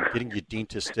move, Kevin, getting your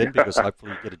dentist in, because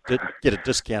hopefully you get a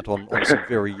discount on some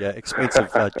very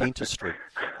expensive dentistry.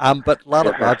 But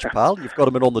Lalit Rajpal, you've got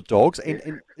him in on the dogs.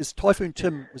 And is Typhoon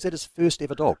Tim, was that his first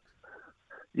ever dog?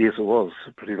 Yes, it was.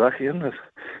 Pretty lucky, isn't it?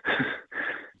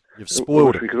 You've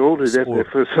spoiled it. We could all do that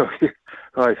first time.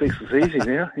 I think it's easy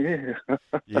now,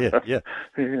 yeah.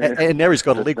 And now he's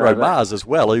got Allegro Mars as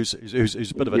well, who's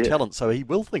a bit of a talent, so he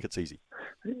will think it's easy.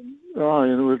 Oh,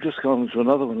 and we've just gone into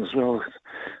another one as well.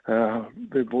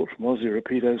 They bought from Aussie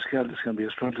Rapido Scout. It's going to be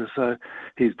a sprinter, so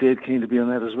he's dead keen to be on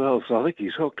that as well. So I think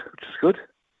he's hooked, which is good.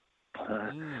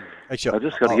 Actually, I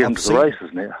just got to get into the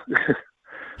races now.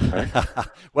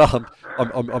 Well,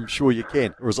 I'm sure you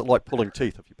can. Or is it like pulling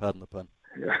teeth, if you pardon the pun?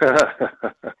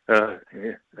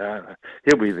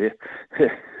 He'll be there.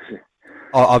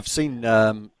 I've seen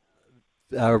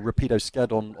Rapido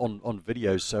Scud on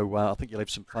videos, so I think you'll have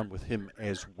some fun with him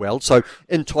as well. So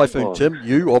in Typhoon Tim,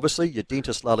 you obviously, your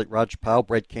dentist Lalit Rajpal,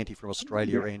 Brad Canty from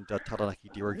Australia, and Taranaki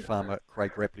dairy farmer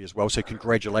Craig Rapley as well. So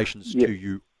congratulations to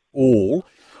you all.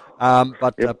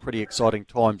 But pretty exciting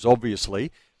times,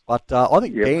 obviously. But I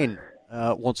think Dan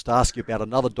wants to ask you about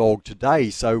another dog today.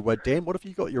 So Dan, what have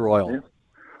you got your eye on?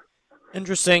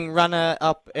 Interesting runner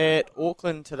up at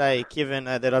Auckland today, Kevin,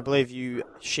 that I believe you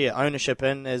share ownership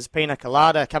in, is Pina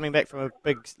Colada, coming back from a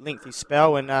big lengthy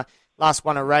spell, and last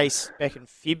won a race back in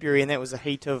February, and that was a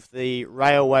heat of the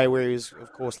Railway, where he was,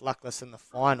 of course, luckless in the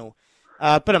final.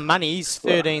 Bit of money, he's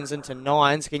 13s into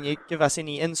 9s. Can you give us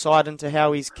any insight into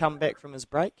how he's come back from his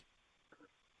break?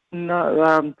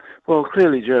 No, well,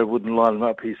 clearly Joe wouldn't line him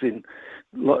up. He's in,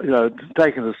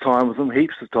 taking his time with him,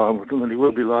 heaps of time with him, and he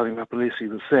wouldn't be lining him up unless he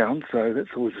was sound, so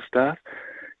that's always a start.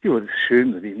 You would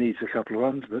assume that he needs a couple of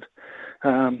runs, but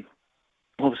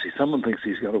obviously someone thinks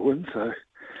he's going to win, so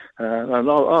and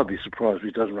I'll be surprised if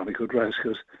he doesn't run a good race,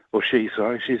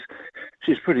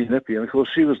 she's pretty nippy, and of course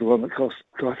she was the one that cost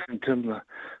Typhoon Tim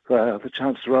the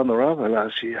chance to run the Railway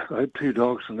last year. I had 2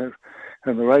 dogs in the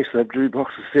race. They drew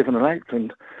boxes 7 and 8,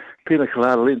 and Pina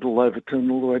Colada leant all over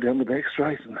Tim all the way down the back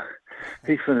straight, and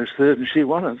he finished 3rd, and she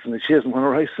won it, and she hasn't won a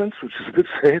race since, which is a bit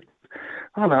sad.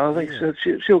 I know, I think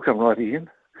she'll come right again.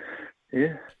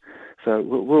 Yeah. So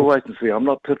we'll wait and see. I'm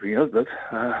not tipping it, but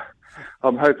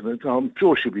I'm hoping I'm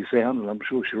sure she'll be sound, and I'm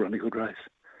sure she'll run a good race.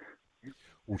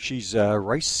 Well, she's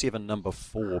race 7, number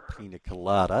 4, Pina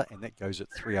Colada, and that goes at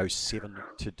 3:07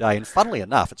 today. And funnily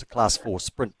enough, it's a Class 4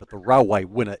 sprint, but the railway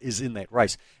winner is in that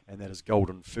race, and that is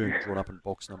Golden Fern, drawn up in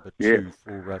box number 2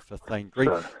 for Thane Green.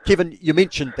 So, Kevin, you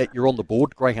mentioned that you're on the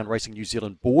board, Greyhound Racing New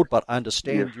Zealand board, but I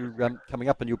understand Yes. you're coming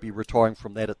up and you'll be retiring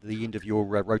from that at the end of your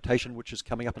rotation, which is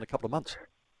coming up in a couple of months.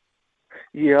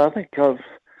 yeah, I think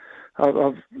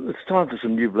it's time for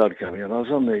some new blood coming in. I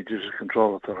was on the Judicial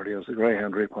Control Authority. I was a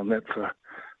greyhound rep on that for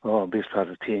best part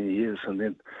of 10 years, and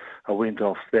then I went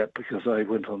off that because I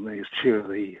went on as chair of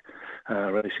the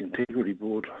Racing Integrity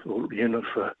Board or unit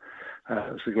for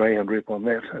as the greyhound rep on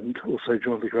that, and also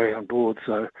joined the greyhound board.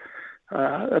 So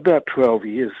about 12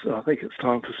 years. I think it's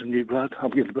time for some new blood. I'm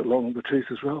getting a bit long in the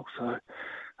tooth as well, so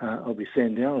I'll be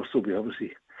standing down. I'll still be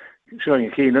obviously showing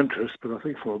a keen interest, but I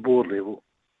think for a board level,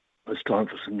 it's time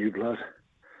for some new blood.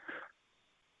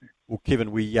 Well,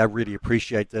 Kevin, we really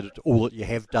appreciate all that you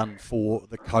have done for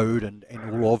the code and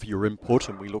all of your input,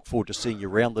 and we look forward to seeing you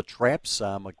around the traps.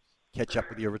 I catch up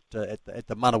with you at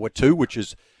the Manawatu, which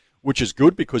is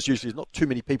good because usually there's not too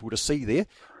many people to see there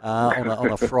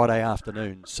on a Friday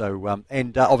afternoon. So,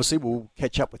 obviously we'll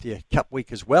catch up with you Cup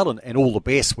week as well, and all the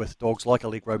best with dogs like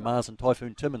Allegro Mars and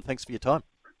Typhoon Tim, and thanks for your time.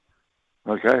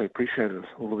 Okay, appreciate it.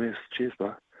 All the best. Cheers,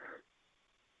 bye.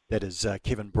 That is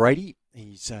Kevin Brady.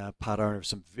 He's part owner of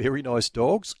some very nice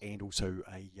dogs, and also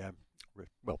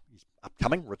he's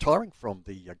upcoming, retiring from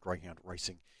the Greyhound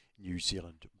Racing New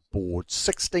Zealand board.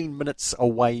 16 minutes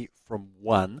away from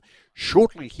 1.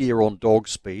 Shortly here on Dog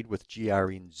Speed with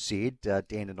GRNZ,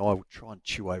 Dan and I will try and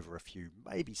chew over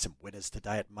maybe some winners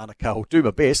today at Manukau. I'll do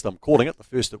my best. I'm calling it the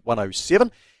first at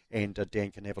 1:07. And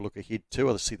Dan can have a look ahead too.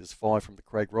 I see there's 5 from the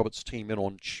Craig Roberts team in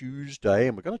on Tuesday.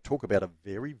 And we're going to talk about a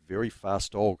very, very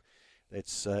fast dog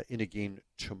that's in again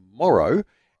tomorrow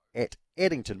at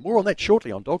Addington. More on that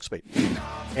shortly on Dog Speed.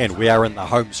 And we are in the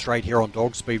home straight here on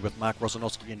Dog Speed with Mark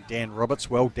Rosanowski and Dan Roberts.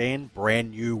 Well, Dan,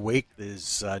 brand new week.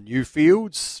 There's new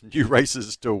fields, new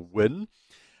races to win.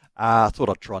 I thought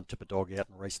I'd try and tip a dog out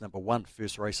in race number 1,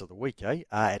 first race of the week,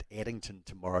 at Addington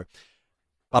tomorrow.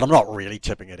 But I'm not really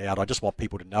tipping it out. I just want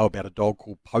people to know about a dog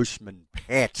called Postman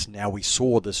Pat. Now, we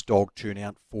saw this dog turn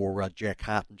out for Jack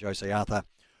Hart and Jose Arthur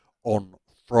on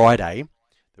Friday.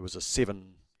 There was a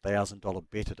 $7,000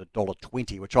 bet at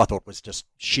 $1.20, which I thought was just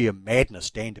sheer madness,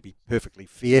 Dan, to be perfectly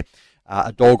fair.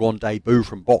 A dog on debut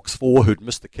from box 4 who'd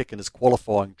missed the kick in his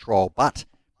qualifying trial. But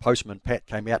Postman Pat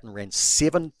came out and ran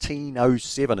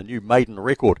 17:07, a new maiden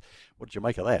record. What did you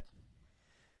make of that?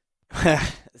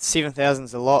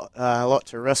 7,000's a lot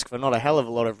to risk for not a hell of a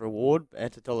lot of reward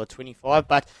at $1.25.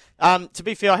 But to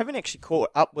be fair, I haven't actually caught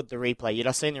up with the replay yet.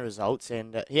 I've seen the results,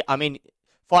 and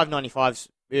 $5.95's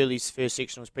early's first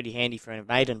section was pretty handy for a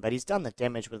maiden, but he's done the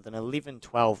damage with an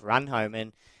 11-12 run home,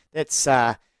 and that's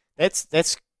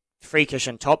freakish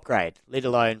and top grade, let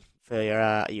alone for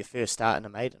your first start in a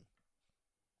maiden.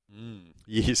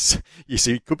 Yes,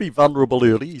 he could be vulnerable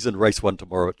early. He's in race 1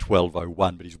 tomorrow at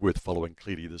 12:01, but he's worth following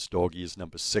clearly. This dog, he is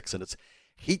number 6, and it's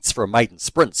heats for a maiden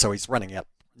sprint, so he's running out.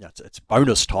 It's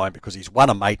bonus time because he's won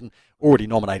a maiden, already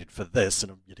nominated for this,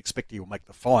 and you'd expect he'll make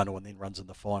the final and then runs in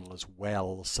the final as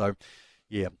well. So,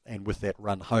 yeah, and with that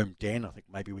run home, Dan, I think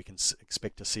maybe we can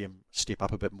expect to see him step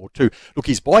up a bit more too. Look,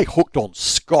 he's by Hooked on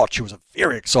Scotch, who was a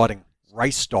very exciting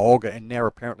race dog, and now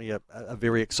apparently a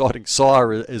very exciting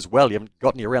sire as well. You haven't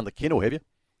got any around the kennel, have you?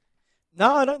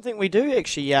 No, I don't think we do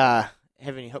actually have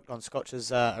any Hooked on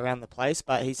Scotches around the place,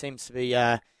 but he seems to be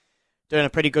doing a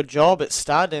pretty good job at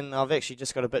stud, and I've actually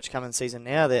just got a bitch coming season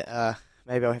now that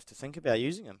maybe I'll have to think about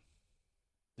using him.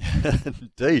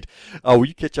 Indeed. Will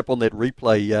you catch up on that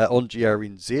replay on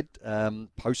GRNZ?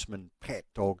 Postman Pat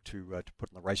dog to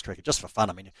put in the racetrack just for fun.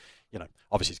 I mean,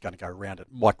 obviously he's going to go around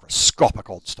at microscopic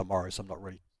odds tomorrow, so I'm not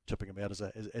really tipping him out as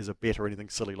a bet or anything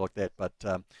silly like that. But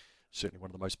certainly one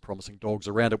of the most promising dogs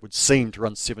around. It would seem to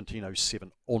run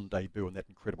 17:07 on debut in that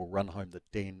incredible run home that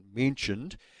Dan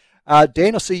mentioned.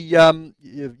 Dan, I see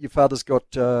your father's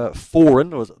got 4 in.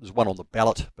 There's one on the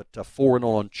ballot, but 4 in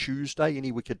on Tuesday.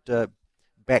 Any we could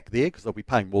back there, because they'll be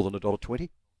paying more than $1.20.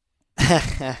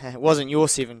 It wasn't your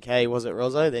 7K, was it,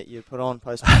 Rozo, that you put on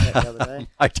post the other day?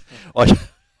 Mate,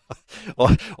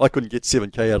 I couldn't get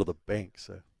 7K out of the bank,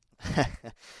 so.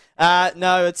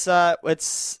 No,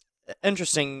 it's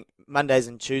interesting. Mondays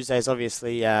and Tuesdays,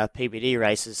 obviously, PBD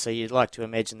races, so you'd like to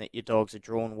imagine that your dogs are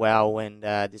drawn well and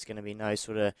there's going to be no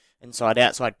sort of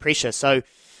inside-outside pressure. So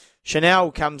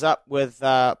Chanel comes up with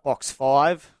box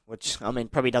 5, which, I mean,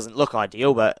 probably doesn't look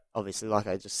ideal, but obviously, like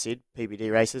I just said,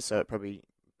 PBD races, so it probably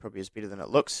is better than it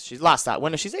looks. She's last start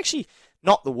winner. She's actually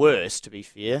not the worst, to be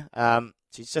fair.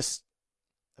 She's just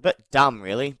a bit dumb,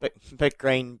 really. Bit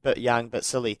green, bit young, bit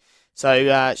silly.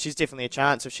 So she's definitely a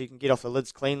chance if she can get off the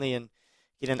lids cleanly and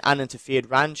get an uninterfered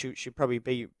run. She'll probably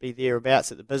be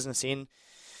thereabouts at the business end.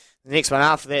 The next one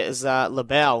after that is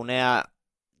LaBelle. Now,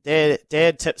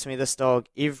 Dad tips me this dog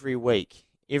every week.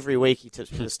 Every week he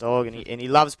tips me this dog, and he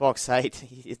loves box 8.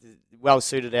 He's well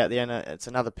suited out there, and it's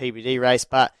another PBD race.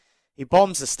 But he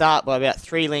bombs the start by about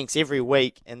 3 lengths every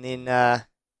week, and then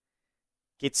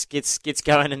gets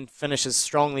going and finishes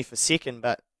strongly for second.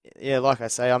 But yeah, like I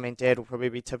say, I mean, Dad will probably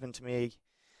be tipping to me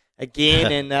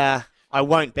again, and I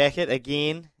won't back it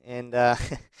again, and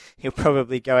he'll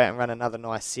probably go out and run another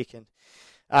nice second.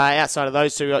 Outside of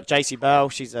those two, we've got JC Bale.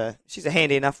 She's a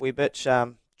handy enough wee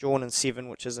bitch. Drawn in 7,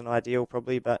 which isn't ideal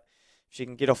probably, but if she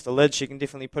can get off the lid, she can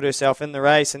definitely put herself in the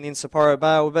race. And then Sapporo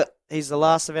Bale, but he's the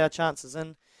last of our chances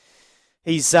in.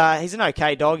 He's an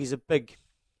okay dog. He's a big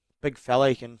fella.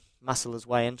 He can muscle his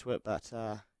way into it, but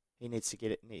he needs to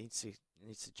get it. Needs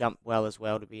to jump well as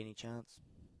well to be any chance.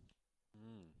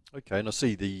 Okay, and I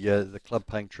see the club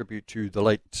paying tribute to the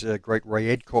late great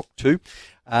Ray Adcock too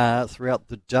throughout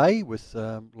the day, with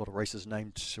a lot of races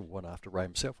named, one after Ray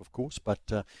himself, of course,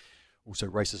 but also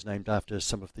races named after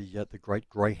some of the great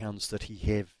greyhounds that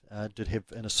he did have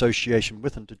an association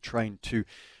with and did train to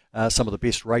some of the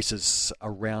best races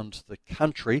around the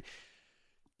country.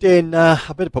 Dan,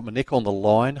 I better put my neck on the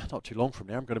line. Not too long from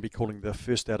now, I'm going to be calling the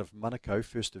first out of Manukau,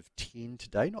 first of 10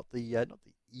 today. Not the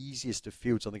easiest of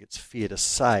fields, I think it's fair to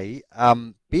say.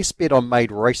 Best bet I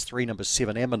made, race 3, number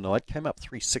 7, Ammonite, came up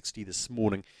 360 this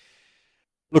morning.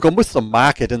 Look, I'm with the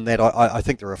market in that I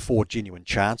think there are 4 genuine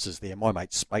chances there. My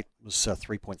mate Spate was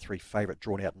 3.3 favourite,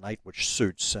 drawn out in 8, which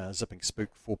suits. Zipping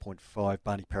Spook 4.5,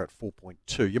 Barney Parrot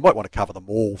 4.2. You might want to cover them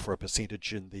all for a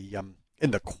percentage in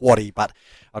the quaddie, but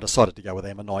I decided to go with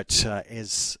Ammonite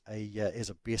as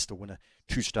a best, a winner.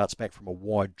 2 starts back from a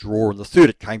wide draw, and the third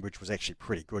at Cambridge was actually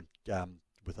pretty good,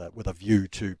 with a view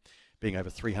to being over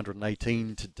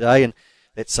 318 today, and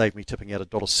that saved me tipping out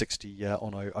 $1.60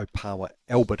 on Opawa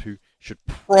Albert, who should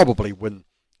probably win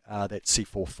that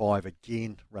C45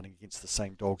 again, running against the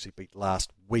same dogs he beat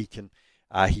last week, and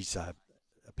he's a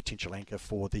potential anchor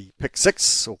for the pick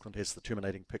 6. Auckland has the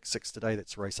terminating pick 6 today.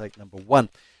 That's race 8, number 1.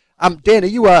 Dan,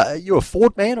 are you a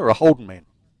Ford man or a Holden man?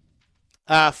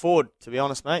 Ford, to be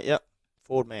honest, mate. Yep,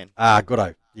 Ford man.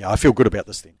 Goodo. Yeah, I feel good about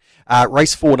this then.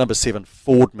 Race 4, number 7,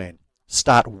 Ford man.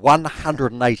 Start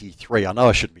 183. I know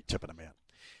I shouldn't be tipping him out.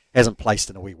 Hasn't placed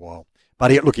in a wee while.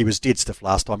 But look, he was dead stiff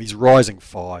last time. He's rising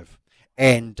 5.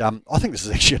 And I think this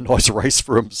is actually a nice race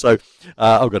for him. So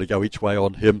I've got to go each way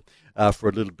on him for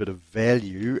a little bit of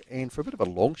value. And for a bit of a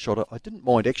long shot, I didn't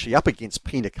mind actually up against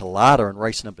Pina Colada in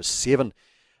race number 7.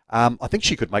 I think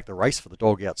she could make the race for the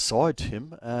dog outside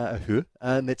him, her.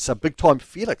 And that's a Big Time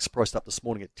Felix, priced up this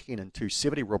morning at 10 and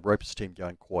 270. Rob Roper's team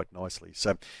going quite nicely.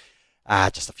 So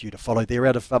just a few to follow there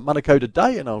out of Manukau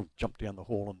today, and I'll jump down the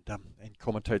hall and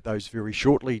commentate those very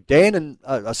shortly. Dan, and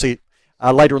I see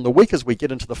later in the week as we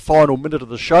get into the final minute of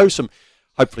the show, some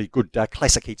hopefully good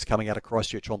classic heats coming out of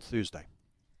Christchurch on Thursday.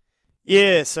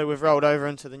 Yeah, so we've rolled over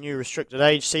into the new restricted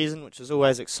age season, which is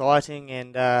always exciting,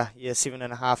 and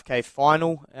 7.5K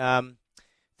final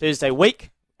Thursday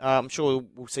week. I'm sure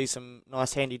we'll see some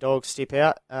nice handy dogs step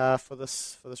out for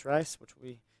this race, which will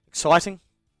be exciting.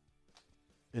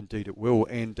 Indeed it will,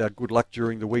 and good luck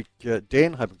during the week,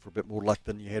 Dan. Hoping for a bit more luck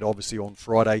than you had, obviously, on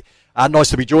Friday. Nice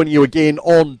to be joining you again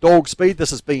on Dog Speed.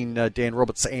 This has been Dan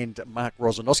Roberts and Mark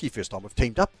Rosanoski. First time we've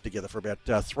teamed up together for about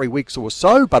 3 weeks or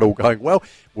so, but all going well.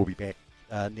 We'll be back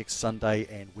next Sunday,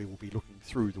 and we will be looking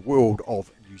through the world of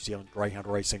New Zealand greyhound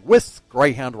racing with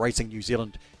Greyhound Racing New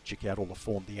Zealand. Check out all the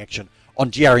form, the action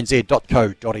on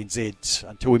grnz.co.nz.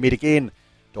 Until we meet again,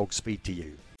 Dog Speed to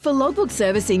you. For logbook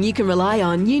servicing you can rely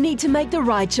on, you need to make the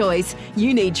right choice.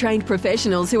 You need trained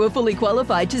professionals who are fully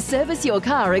qualified to service your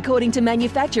car according to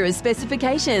manufacturer's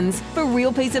specifications. For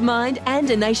real peace of mind and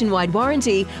a nationwide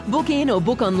warranty, book in or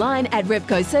book online at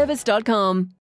repcoservice.com.